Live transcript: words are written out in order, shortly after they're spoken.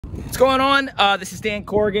What's going on? This is Dan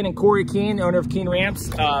Corrigan and Cory Keen, owner of Keen Ramps,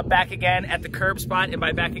 back again at the curb spot. And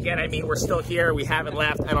by back again, I mean we're still here. We haven't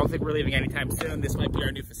left. I don't think we're leaving anytime soon. This might be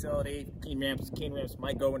our new facility. Keen Ramps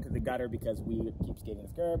might go into the gutter because we keep skating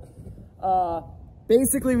this curb.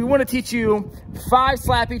 Basically, we want to teach you 5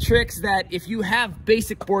 slappy tricks that if you have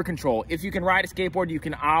basic board control, if you can ride a skateboard, you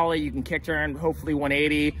can ollie, you can kick turn, hopefully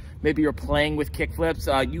 180, maybe you're playing with kick flips,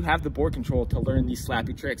 you have the board control to learn these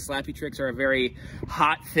slappy tricks. Slappy tricks are a very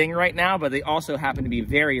hot thing right now, but they also happen to be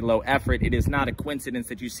very low effort. It is not a coincidence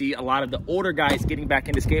that you see a lot of the older guys getting back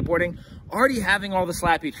into skateboarding already having all the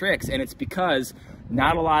slappy tricks, and it's because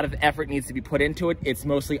not a lot of effort needs to be put into it. It's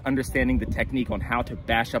mostly understanding the technique on how to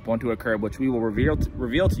bash up onto a curb, which we will reveal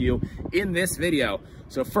to you in this video.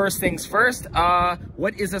 So first things first,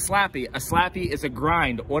 what is a slappy? A slappy is a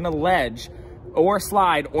grind on a ledge or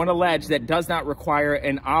slide on a ledge that does not require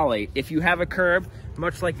an ollie. If you have a curb,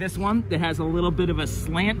 much like this one, that has a little bit of a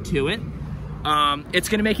slant to it, it's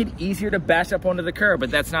gonna make it easier to bash up onto the curb,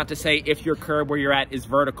 but that's not to say if your curb where you're at is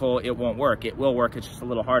vertical, it won't work. It will work, it's just a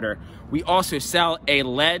little harder. We also sell a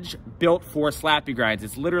ledge built for slappy grinds.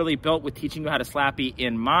 It's literally built with teaching you how to slappy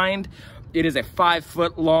in mind. It is a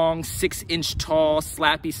 5-foot long, 6-inch tall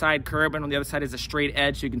slappy side curb, and on the other side is a straight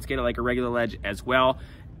edge, so you can skate it like a regular ledge as well.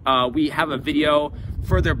 We have a video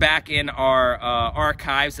further back in our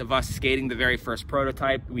archives of us skating the very first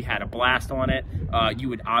prototype. We had a blast on it. You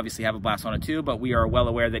would obviously have a blast on it too, but we are well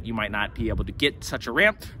aware that you might not be able to get such a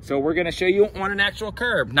ramp. So we're gonna show you on an actual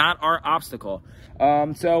curb, not our obstacle.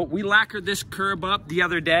 So we lacquered this curb up the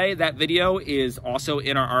other day. That video is also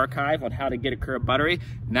in our archive on how to get a curb buttery.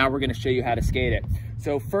 Now we're gonna show you how to skate it.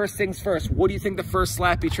 So first things first, what do you think the first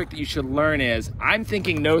slappy trick that you should learn is? I'm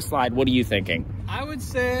thinking nose slide. What are you thinking? I would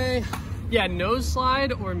say, yeah, nose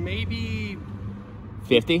slide or maybe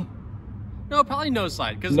 50? No, probably nose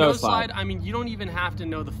slide. Because nose slide, I mean, you don't even have to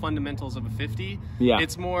know the fundamentals of a 50. Yeah.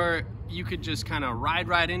 It's more, you could just kind of ride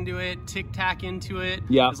right into it, tic-tac into it.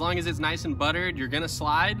 Yeah. As long as it's nice and buttered, you're going to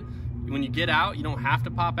slide. When you get out, you don't have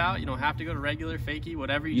to pop out. You don't have to go to regular, fakie,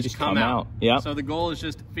 whatever. You just come out. Yeah. So the goal is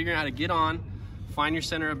just figuring out how to get on, find your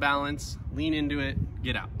center of balance, lean into it,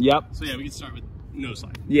 get out. Yep. So yeah, we can start with nose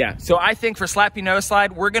slide. Yeah, so I think for slappy nose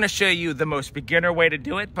slide, we're gonna show you the most beginner way to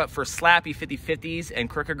do it, but for slappy 50-50s and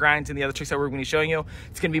crooked grinds and the other tricks that we're gonna be showing you,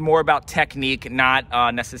 it's gonna be more about technique,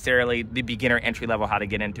 not necessarily the beginner entry level how to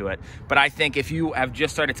get into it. But I think if you have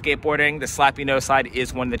just started skateboarding, the slappy nose slide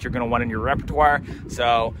is one that you're gonna want in your repertoire.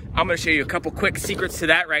 So I'm gonna show you a couple quick secrets to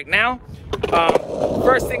that right now.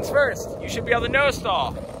 First things first, you should be able to nose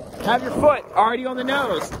stall. Have your foot already on the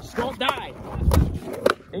nose, just don't die.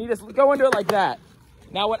 And you just go into it like that.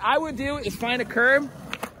 Now what I would do is find a curb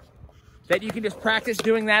that you can just practice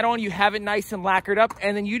doing that on. You have it nice and lacquered up,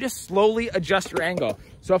 and then you just slowly adjust your angle.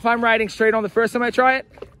 So if I'm riding straight on the first time I try it,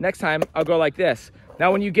 next time I'll go like this.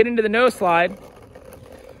 Now when you get into the nose slide,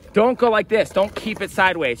 don't go like this. Don't keep it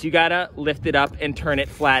sideways. You gotta lift it up and turn it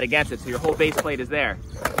flat against it so your whole base plate is there.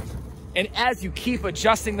 And as you keep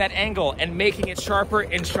adjusting that angle and making it sharper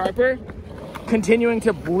and sharper, continuing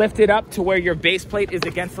to lift it up to where your base plate is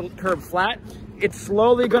against the curb flat, it's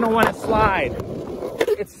slowly gonna wanna slide.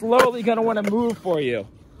 It's slowly gonna wanna move for you.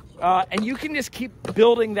 And you can just keep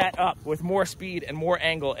building that up with more speed and more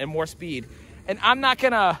angle and more speed. And I'm not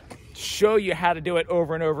gonna show you how to do it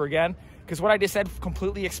over and over again, because what I just said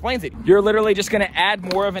completely explains it. You're literally just gonna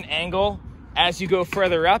add more of an angle as you go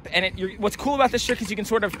further up. And what's cool about this trick is you can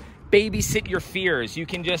sort of babysit your fears. You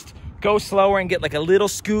can just go slower and get like a little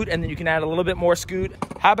scoot, and then you can add a little bit more scoot.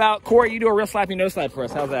 How about, Cory, you do a real slappy nose slide for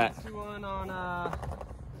us. How's that? Let's do one on,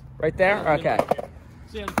 right there? Okay.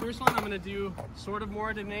 So yeah, the first one I'm gonna do sort of more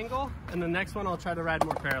at an angle, and the next one I'll try to ride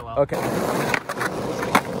more parallel. Okay.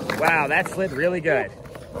 Wow, that slid really good.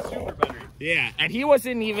 Super buttery. Yeah, and he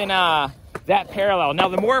wasn't even that parallel. Now,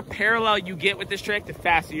 the more parallel you get with this trick, the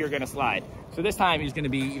faster you're gonna slide. So this time he's gonna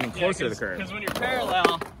be even closer to the curve. Because when you're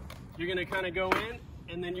parallel, you're gonna kind of go in,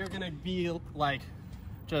 and then you're gonna be like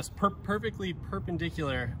just perfectly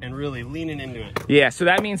perpendicular and really leaning into it. Yeah, so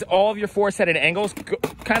that means all of your force at an angle is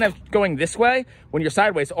kind of going this way. When you're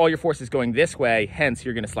sideways, all your force is going this way, hence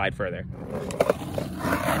you're gonna slide further.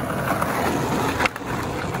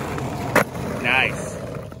 Nice.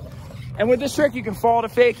 And with this trick, you can fall to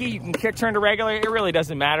fakie, you can kick turn to regular. It really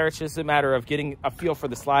doesn't matter. It's just a matter of getting a feel for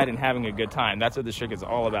the slide and having a good time. That's what this trick is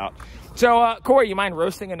all about. So, Cory, you mind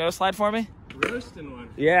roasting a nose slide for me? Roasting one?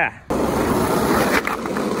 Yeah.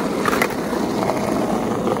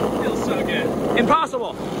 Feels so good.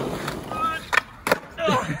 Impossible.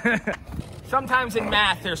 sometimes in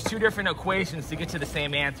math, there's two different equations to get to the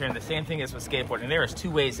same answer, and the same thing is with skateboarding. There is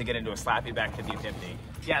two ways to get into a Slappy back 50-50.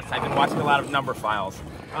 Yes, I've been watching a lot of number files.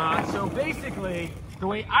 So basically, the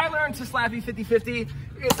way I learned to Slappy 50-50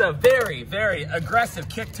 is a very, very aggressive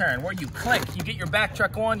kick turn where you click, you get your back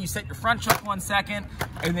truck on, you set your front truck 1 second,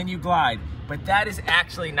 and then you glide. But that is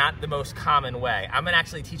actually not the most common way. I'm gonna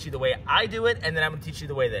actually teach you the way I do it, and then I'm gonna teach you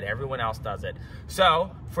the way that everyone else does it.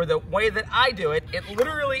 So, for the way that I do it, it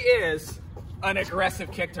literally is an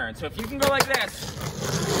aggressive kick turn. So if you can go like this,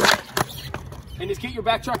 and just get your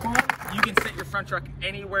back truck on, you can set your front truck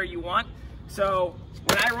anywhere you want. So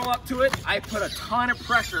when I roll up to it, I put a ton of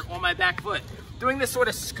pressure on my back foot. Doing this sort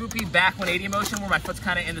of scoopy back 180 motion where my foot's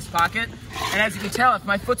kind of in this pocket. And as you can tell, if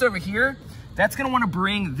my foot's over here, that's gonna wanna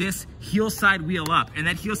bring this heel side wheel up. And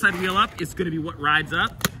that heel side wheel up is gonna be what rides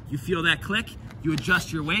up. You feel that click, you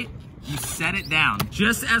adjust your weight, you set it down.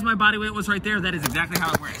 Just as my body weight was right there, that is exactly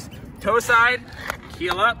how it works. Toe side,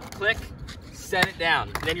 heel up, click, set it down.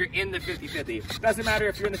 And then you're in the 50-50. Doesn't matter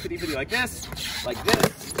if you're in the 50-50 like this,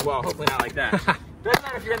 well, hopefully not like that. Doesn't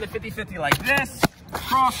matter if you're in the 50-50 like this,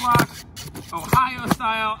 crosswalk, Ohio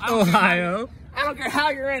style. I don't care how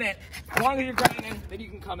you're in it. As long as you're grinding, then you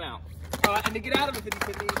can come out. And to get out of a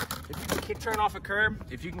 50-50, if you can kick turn off a curb,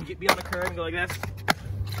 if you can be on the curb and go like this,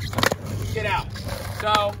 get out.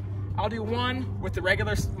 So I'll do one with the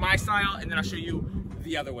regular, my style, and then I'll show you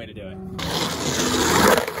the other way to do it.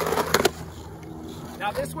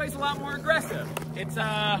 Now this way's a lot more aggressive. It's,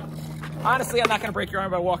 honestly, I'm not gonna break your arm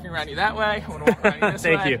by walking around you that way. I'm gonna walk around you this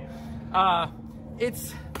way. Thank you.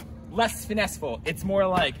 It's less finesseful. It's more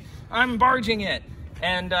like, I'm barging it.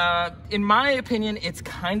 And in my opinion, it's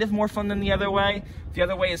kind of more fun than the other way. The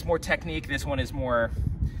other way is more technique. This one is more,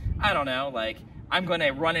 I don't know, like, I'm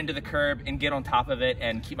gonna run into the curb and get on top of it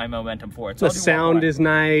and keep my momentum forward. So the sound is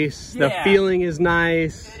nice, the feeling is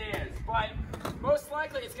nice. It is, but most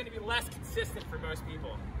likely it's gonna be less consistent for most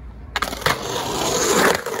people.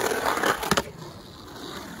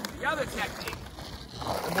 The other technique,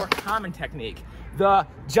 the more common technique, the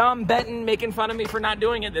John Benton making fun of me for not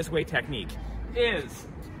doing it this way technique, is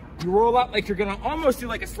you roll up like you're gonna almost do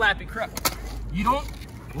like a Slappy crook. You don't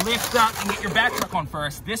lift up and get your back truck on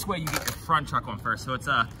first. This way you get your front truck on first. So it's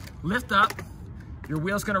a lift up, your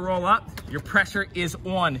wheel's gonna roll up, your pressure is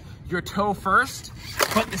on your toe first,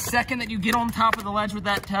 but the second that you get on top of the ledge with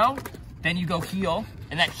that toe, then you go heel,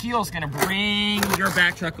 and that heel's gonna bring your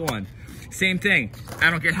back truck on. Same thing, I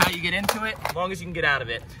don't care how you get into it, as long as you can get out of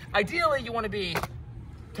it. Ideally, you wanna be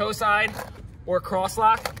toe side or cross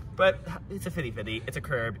lock, but it's a 50-50, it's a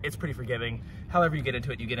curb, it's pretty forgiving. However you get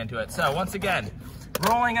into it, you get into it. So once again,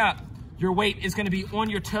 rolling up, your weight is gonna be on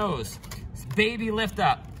your toes. Baby lift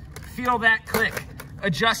up, feel that click,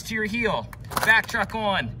 adjust to your heel, back truck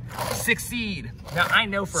on, succeed. Now I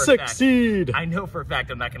know for a fact, I know for a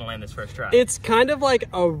fact I'm not gonna land this first try. It's kind of like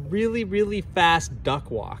a really, really fast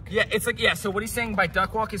duck walk. Yeah, it's like, yeah, so what he's saying by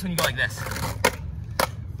duck walk is when you go like this.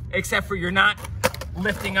 Except for you're not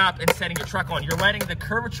lifting up and setting your truck on. You're letting the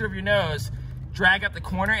curvature of your nose drag up the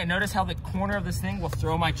corner, and notice how the corner of this thing will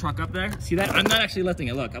throw my truck up there. See that? I'm not actually lifting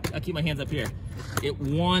it. Look, I'll keep my hands up here. It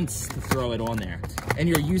wants to throw it on there, and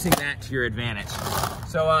you're using that to your advantage.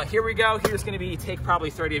 So here we go. Here's gonna be, take probably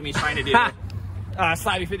 30 of me trying to do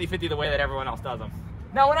Slappy 50-50 the way that everyone else does them.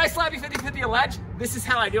 Now when I Slappy 50-50 a ledge, this is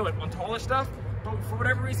how I do it on taller stuff, but for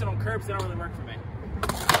whatever reason on curbs, it don't really work for me.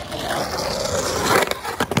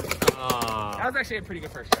 That was actually a pretty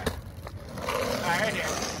good first try. All right, right here.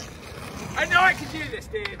 I know I can do this,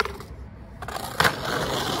 dude.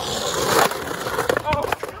 Oh,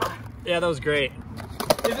 God. Yeah, that was great.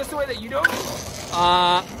 Is this the way that you do it?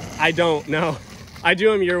 I don't, no. I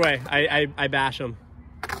do them your way. I bash them.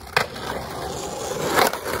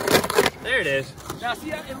 There it is. Now,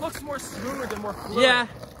 see, it looks more smooth and more fluid. Yeah.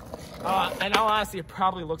 And all honesty, it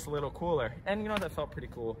probably looks a little cooler. And you know, that felt pretty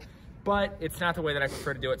cool. But it's not the way that I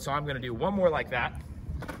prefer to do it, so I'm gonna do one more like that.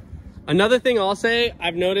 Another thing I'll say,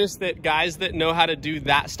 I've noticed that guys that know how to do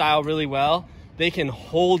that style really well, they can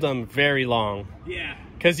hold them very long. Yeah.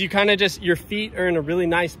 Because you kind of just, your feet are in a really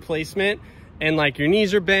nice placement, and like your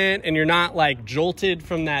knees are bent, and you're not like jolted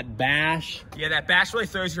from that bash. Yeah, that bash really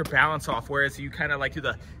throws your balance off, whereas you kind of like do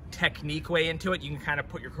the technique way into it, you can kind of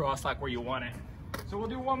put your cross lock where you want it. So we'll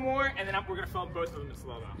do one more, and then we're gonna film both of them in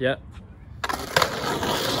slow-mo. Yep.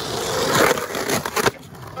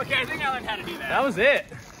 Okay, I think I learned how to do that. That was it.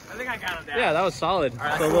 I think I got it down. Yeah, that was solid. All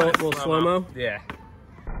right, so a little slow-mo. Yeah.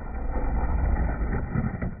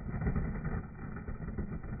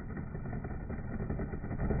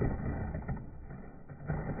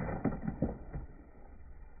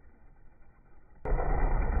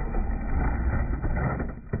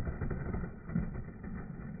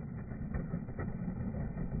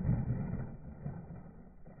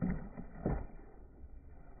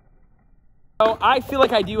 So I feel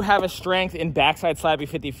like I do have a strength in backside Slappy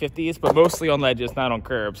 50/50s, but mostly on ledges, not on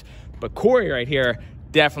curbs. But Cory right here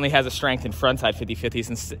definitely has a strength in frontside 50/50s.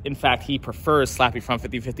 And in fact, he prefers Slappy front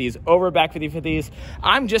 50/50s over back 50/50s.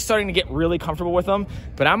 I'm just starting to get really comfortable with them,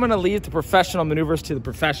 but I'm gonna leave the professional maneuvers to the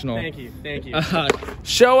professional. Thank you, thank you.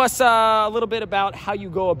 Show us a little bit about how you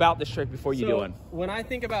go about this trick before you do one. When I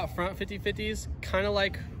think about front 50/50s, kind of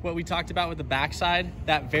like what we talked about with the backside,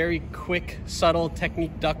 that very quick, subtle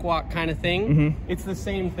technique duck walk kind of thing, it's the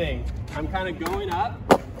same thing. I'm kind of going up,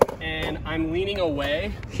 and I'm leaning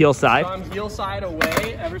away. Heel side. So I'm heel side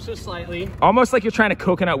away ever so slightly. Almost like you're trying to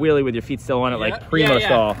coconut wheelie with your feet still on it, like primo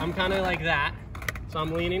stall. I'm kind of like that. So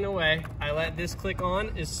I'm leaning away. I let this click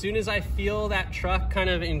on. As soon as I feel that truck kind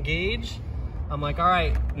of engage, I'm like, all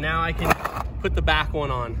right, now I can put the back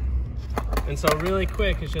one on. And so really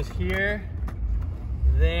quick, it's just here,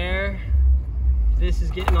 there, this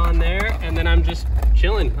is getting on there, and then I'm just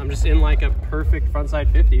chilling. I'm just in like a perfect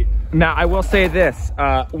frontside 50. Now, I will say this.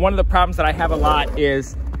 One of the problems that I have a lot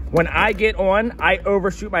is when I get on, I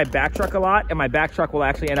overshoot my back truck a lot, and my back truck will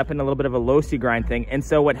actually end up in a little bit of a low-C grind thing. And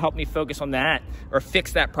so what helped me focus on that or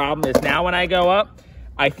fix that problem is now when I go up,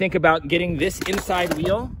 I think about getting this inside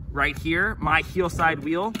wheel right here, my heel side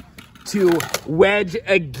wheel, to wedge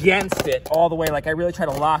against it all the way. Like I really try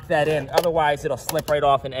to lock that in. Otherwise, it'll slip right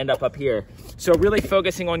off and end up here. So really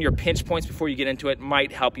focusing on your pinch points before you get into it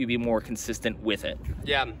might help you be more consistent with it.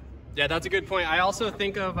 Yeah, that's a good point. I also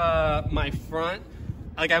think of my front.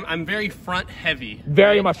 Like I'm very front heavy.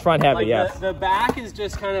 Very much front heavy, like yes. The back is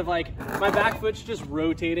just kind of like, my back foot's just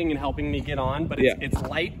rotating and helping me get on, but it's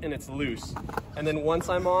light and it's loose. And then once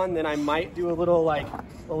I'm on, then I might do a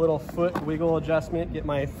little foot wiggle adjustment, get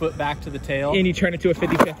my foot back to the tail. And you turn it to a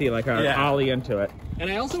 50/50, like an ollie into it.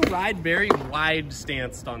 And I also ride very wide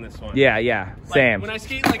stanced on this one. Yeah, like same. When I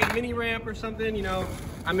skate like a mini ramp or something, you know,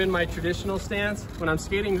 I'm in my traditional stance. When I'm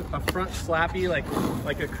skating a front Slappy,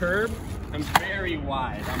 like a curb, I'm very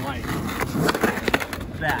wide. I'm like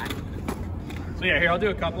that. So yeah, here, I'll do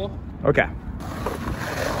a couple. Okay.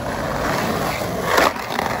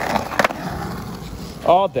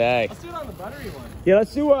 All day. Let's do it on the buttery one. Yeah,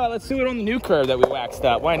 let's do it on the new curve that we waxed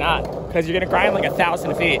up. Why not? Because you're gonna grind like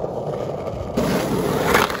 1,000 feet.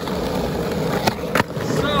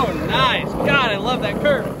 So nice. God, I love that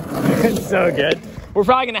curve. It's so good. We're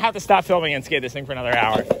probably gonna have to stop filming and skate this thing for another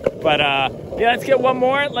hour. But yeah, let's get one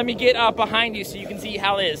more. Let me get behind you so you can see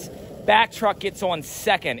how his back truck gets on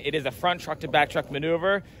second. It is a front truck to back truck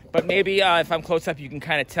maneuver, but maybe if I'm close up, you can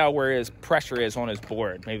kind of tell where his pressure is on his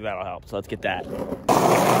board. Maybe that'll help. So let's get that.